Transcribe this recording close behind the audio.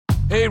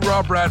Hey,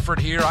 Rob Bradford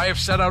here. I have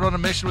set out on a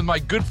mission with my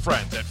good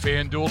friends at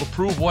FanDuel to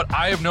prove what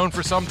I have known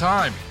for some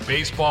time.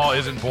 Baseball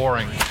isn't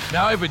boring.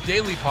 Now I have a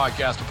daily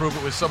podcast to prove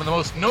it with some of the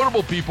most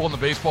notable people in the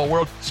baseball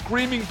world,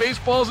 screaming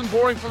baseball isn't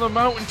boring from the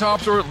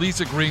mountaintops, or at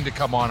least agreeing to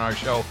come on our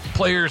show.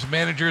 Players,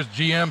 managers,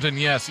 GMs, and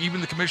yes, even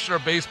the commissioner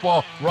of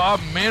baseball, Rob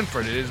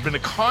Manfred. It has been a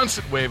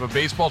constant wave of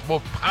baseball's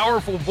most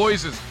powerful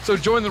voices. So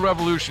join the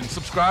revolution.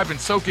 Subscribe and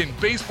soak in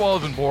Baseball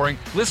Isn't Boring.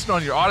 Listen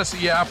on your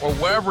Odyssey app or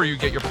wherever you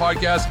get your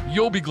podcasts.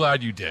 You'll be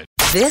glad you did.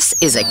 This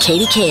is a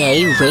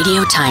KDKA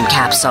radio time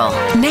capsule.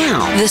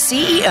 Now, the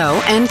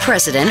CEO and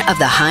president of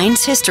the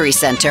Heinz History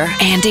Center,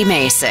 Andy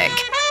Masich.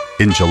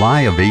 In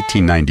July of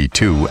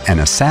 1892, an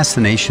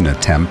assassination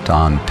attempt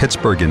on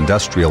Pittsburgh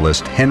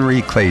industrialist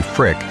Henry Clay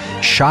Frick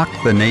shocked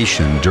the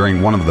nation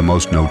during one of the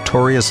most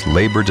notorious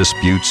labor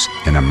disputes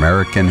in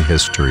American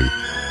history.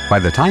 By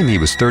the time he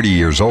was 30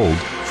 years old,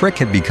 Frick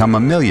had become a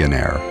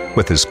millionaire,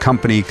 with his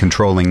company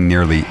controlling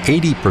nearly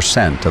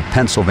 80% of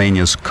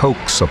Pennsylvania's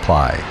coke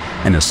supply,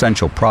 an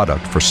essential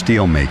product for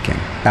steel making.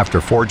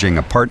 After forging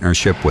a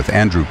partnership with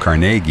Andrew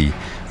Carnegie,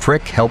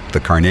 Frick helped the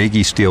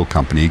Carnegie Steel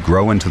Company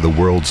grow into the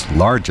world's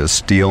largest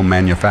steel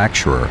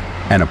manufacturer.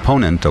 An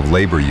opponent of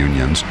labor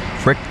unions,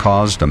 Frick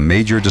caused a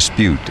major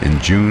dispute in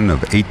June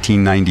of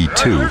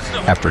 1892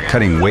 after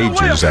cutting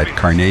wages at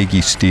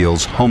Carnegie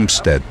Steel's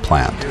Homestead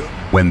plant.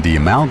 When the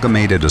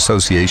Amalgamated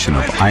Association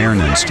of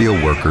Iron and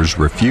Steel Workers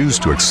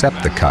refused to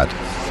accept the cut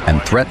and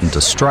threatened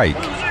to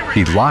strike,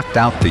 he locked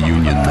out the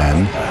union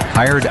men,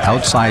 hired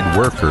outside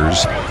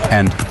workers,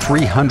 and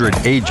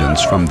 300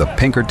 agents from the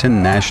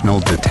Pinkerton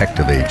National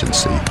Detective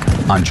Agency.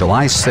 On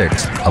July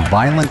 6th, a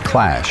violent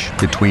clash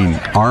between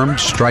armed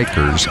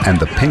strikers and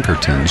the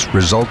Pinkertons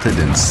resulted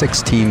in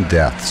 16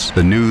 deaths.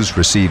 The news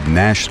received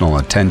national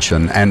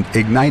attention and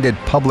ignited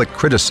public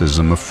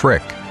criticism of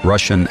Frick.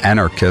 Russian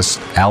anarchists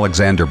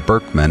Alexander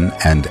Berkman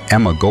and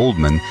Emma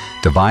Goldman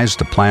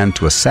devised a plan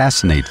to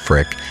assassinate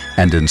Frick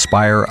and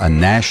inspire a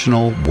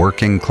national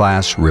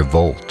working-class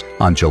revolt.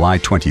 On July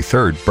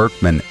 23rd,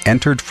 Berkman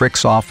entered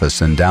Frick's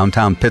office in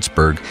downtown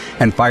Pittsburgh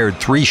and fired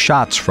 3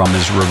 shots from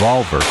his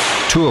revolver,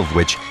 2 of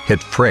which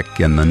hit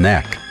Frick in the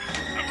neck.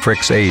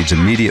 Frick's aides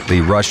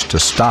immediately rushed to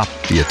stop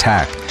the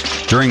attack.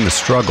 During the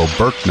struggle,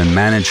 Berkman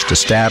managed to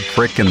stab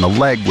Frick in the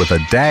leg with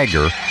a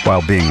dagger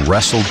while being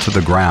wrestled to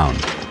the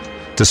ground.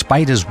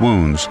 Despite his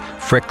wounds,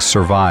 Frick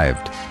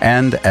survived,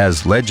 and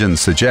as legend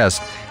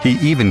suggests, he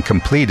even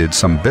completed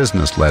some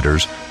business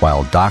letters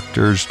while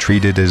doctors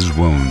treated his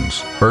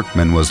wounds.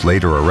 Berkman was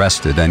later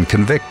arrested and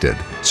convicted,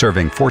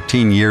 serving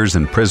 14 years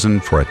in prison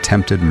for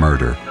attempted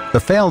murder. The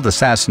failed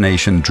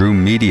assassination drew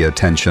media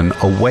attention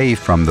away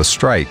from the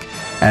strike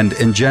and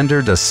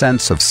engendered a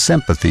sense of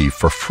sympathy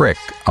for Frick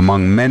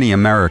among many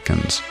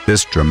Americans.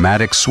 This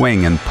dramatic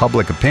swing in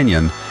public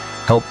opinion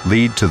helped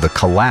lead to the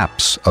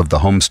collapse of the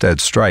Homestead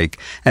strike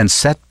and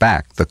set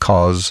back the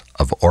cause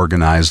of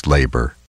organized labor.